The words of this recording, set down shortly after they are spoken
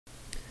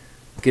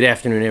Good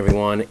afternoon,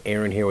 everyone.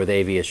 Aaron here with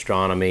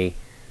A.V.Astronomy.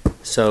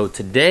 So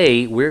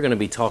today we're going to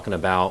be talking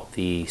about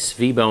the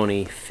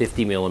Svbony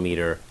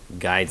 50mm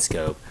guide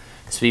scope.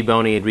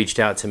 Svbony had reached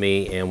out to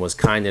me and was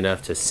kind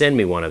enough to send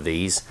me one of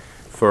these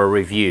for a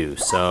review.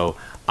 So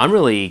I'm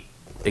really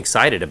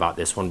excited about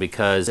this one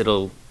because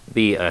it'll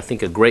be, I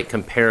think, a great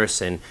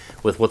comparison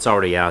with what's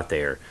already out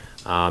there.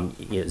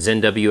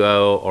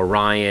 ZWO,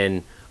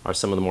 Orion are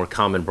some of the more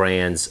common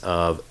brands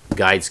of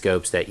guide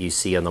scopes that you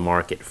see on the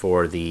market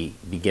for the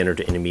beginner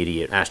to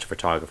intermediate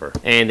astrophotographer.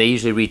 And they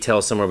usually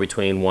retail somewhere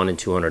between $100 and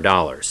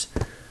 $200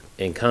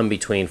 and come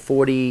between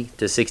 40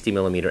 to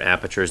 60mm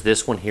apertures.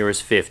 This one here is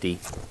 50,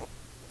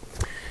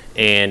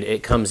 and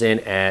it comes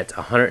in at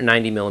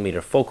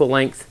 190mm focal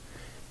length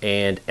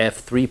and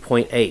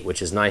f3.8,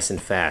 which is nice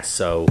and fast.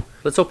 So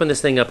let's open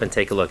this thing up and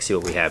take a look, see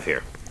what we have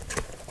here.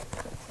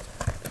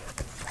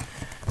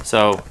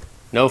 So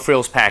no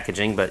frills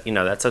packaging, but you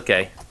know, that's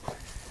okay.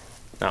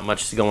 Not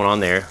much is going on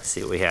there. Let's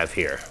see what we have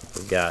here.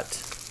 We've got,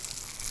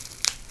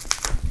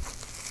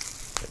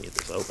 let me get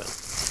this open.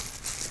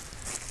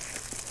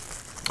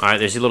 All right,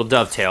 there's your little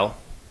dovetail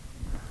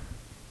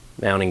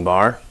mounting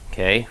bar,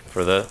 okay,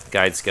 for the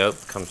guide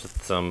scope. Comes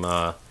with some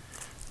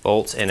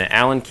bolts and an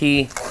Allen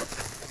key.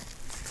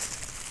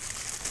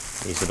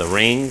 These are the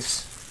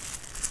rings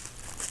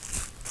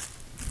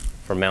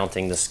for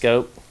mounting the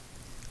scope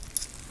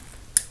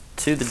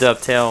to the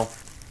dovetail.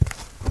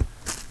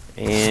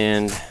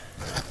 And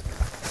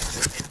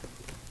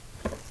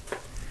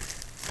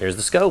there's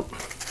the scope.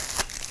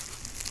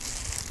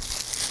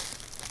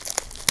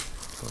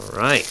 All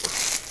right.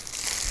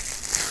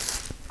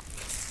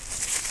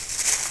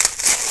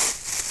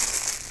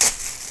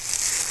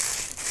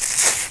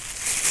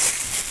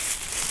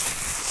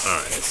 All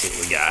right, let's see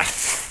what we got.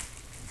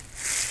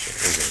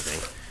 There's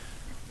anything.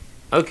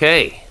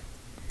 Okay.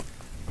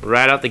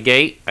 Right out the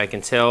gate, I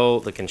can tell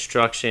the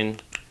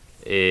construction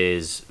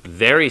is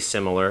very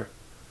similar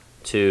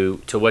to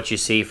what you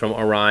see from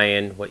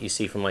Orion, what you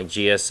see from like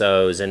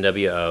GSO,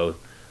 ZWO,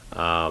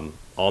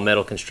 all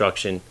metal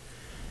construction.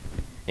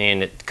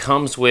 And it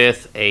comes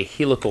with a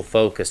helical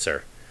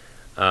focuser,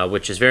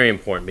 which is very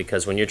important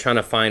because when you're trying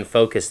to fine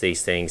focus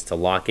these things to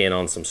lock in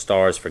on some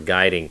stars for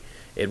guiding,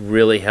 it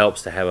really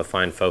helps to have a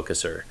fine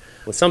focuser.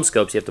 With some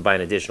scopes you have to buy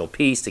an additional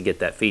piece to get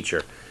that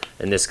feature,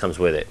 and this comes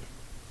with it.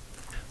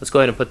 Let's go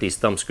ahead and put these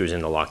thumb screws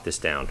in to lock this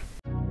down.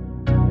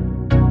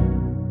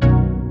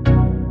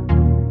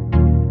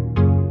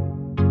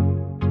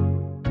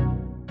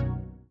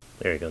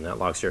 There you go, and that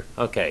locks your,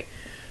 okay.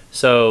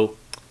 So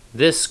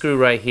this screw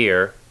right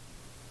here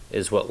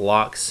is what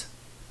locks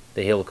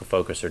the helical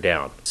focuser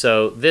down.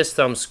 So this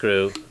thumb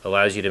screw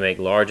allows you to make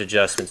large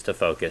adjustments to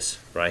focus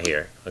right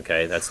here.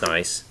 Okay, that's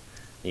nice.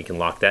 You can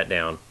lock that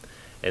down.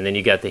 And then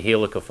you got the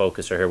helical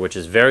focuser here, which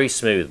is very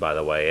smooth, by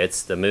the way.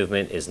 The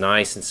movement is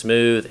nice and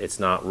smooth. It's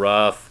not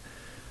rough.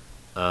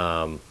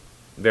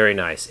 Very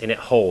nice, and it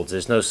holds.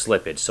 There's no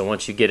slippage. So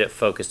once you get it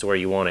focused to where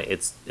you want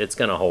it, it's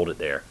going to hold it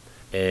there.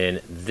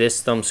 And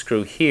this thumb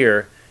screw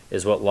here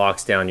is what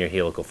locks down your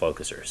helical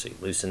focuser. So you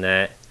loosen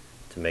that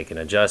to make an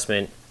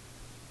adjustment,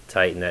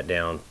 tighten that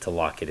down to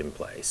lock it in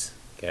place.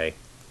 Okay,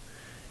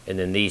 and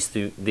then these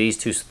two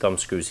thumb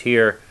screws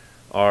here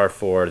are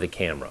for the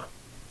camera.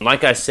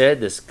 Like I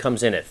said, this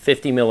comes in at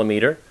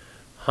 50mm,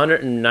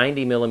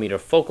 190mm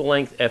focal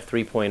length,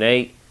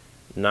 f3.8,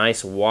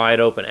 nice wide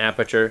open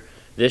aperture.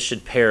 This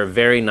should pair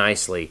very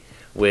nicely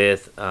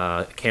with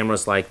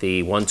cameras like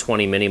the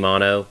 120 mini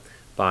mono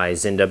by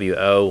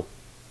ZWO,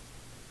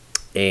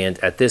 and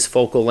at this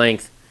focal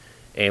length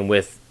and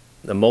with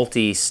the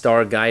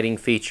multi-star guiding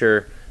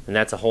feature, and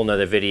that's a whole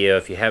nother video.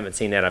 If you haven't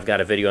seen that, I've got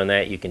a video on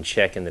that you can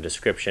check in the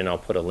description. I'll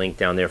put a link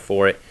down there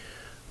for it.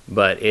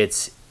 But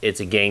it's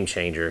a game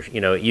changer.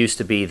 You know, it used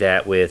to be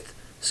that with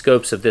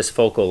scopes of this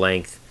focal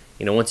length,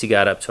 you know, once you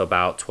got up to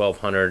about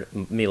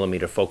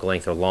 1200mm focal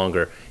length or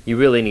longer, you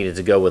really needed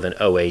to go with an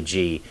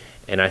OAG.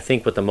 And I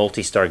think with the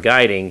multi-star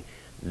guiding,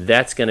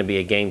 that's going to be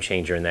a game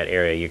changer in that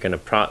area. You're going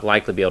to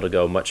likely be able to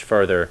go much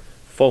further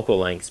focal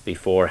lengths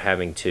before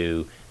having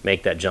to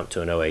make that jump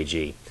to an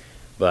OAG.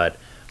 But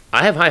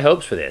I have high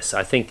hopes for this.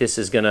 I think this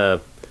is going to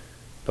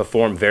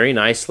perform very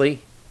nicely.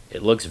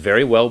 It looks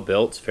very well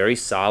built. It's very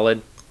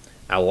solid.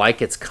 I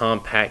like its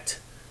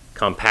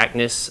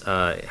compactness,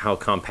 how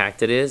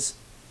compact it is.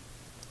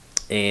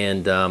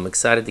 And I'm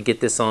excited to get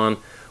this on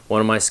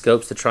one of my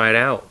scopes to try it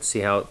out,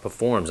 see how it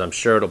performs. I'm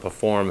sure it'll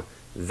perform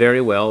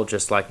very well,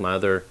 just like my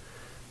other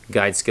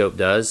guide scope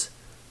does,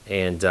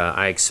 and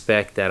I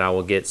expect that I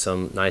will get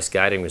some nice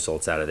guiding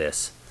results out of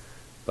this.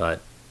 But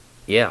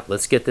yeah,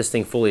 let's get this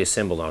thing fully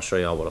assembled and I'll show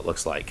you all what it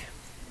looks like.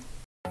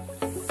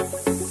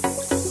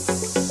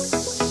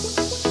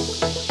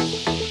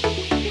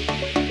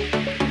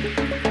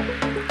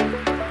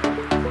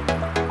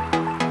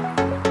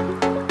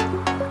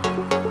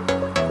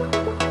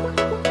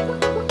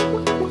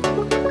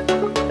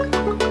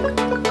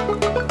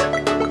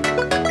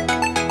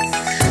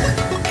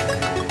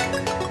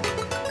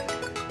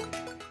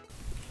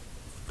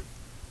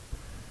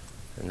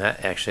 And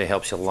that actually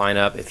helps you line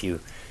up. If you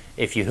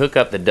hook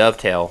up the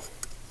dovetail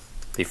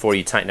before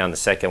you tighten down the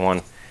second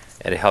one.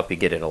 It'll help you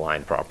get it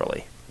aligned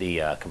properly.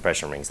 The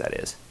compression rings, that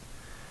is.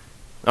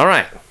 All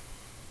right.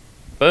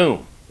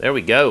 Boom. There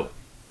we go.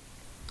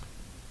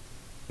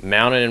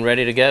 Mounted and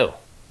ready to go.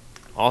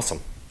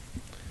 Awesome.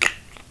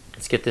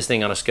 Let's get this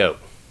thing on a scope.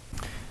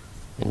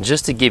 And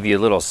just to give you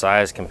a little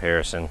size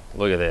comparison,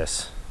 look at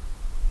this.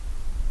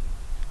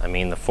 I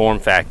mean, the form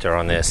factor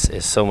on this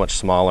is so much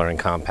smaller and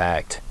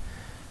compact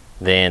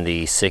than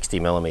the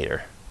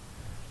 60mm.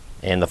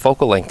 And the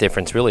focal length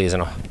difference really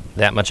isn't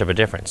that much of a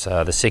difference.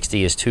 The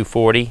 60 is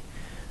 240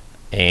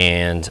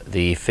 and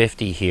the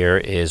 50 here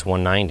is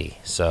 190.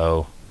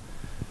 So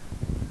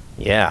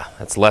yeah,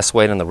 that's less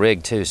weight on the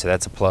rig too, so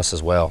that's a plus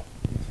as well.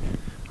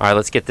 All right,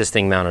 let's get this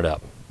thing mounted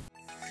up.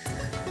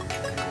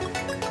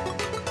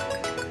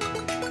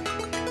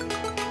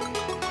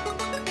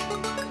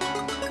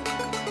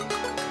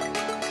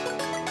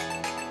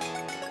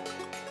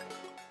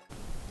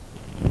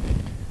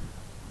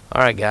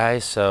 Alright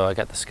guys, so I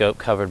got the scope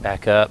covered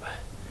back up.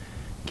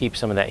 Keep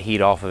some of that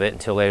heat off of it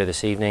until later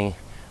this evening.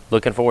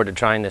 Looking forward to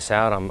trying this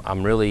out.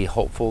 I'm really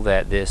hopeful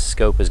that this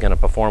scope is going to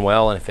perform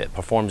well, and if it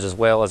performs as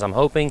well as I'm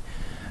hoping,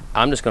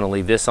 I'm just going to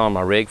leave this on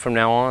my rig from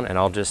now on, and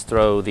I'll just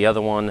throw the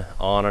other one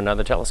on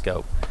another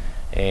telescope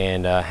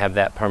and have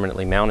that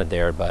permanently mounted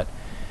there. But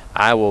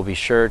I will be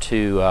sure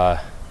to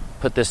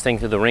put this thing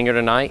through the ringer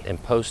tonight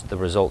and post the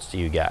results to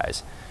you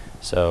guys.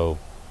 So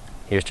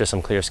here's just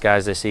some clear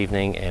skies this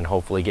evening, and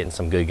hopefully getting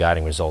some good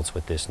guiding results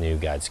with this new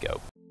guide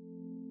scope.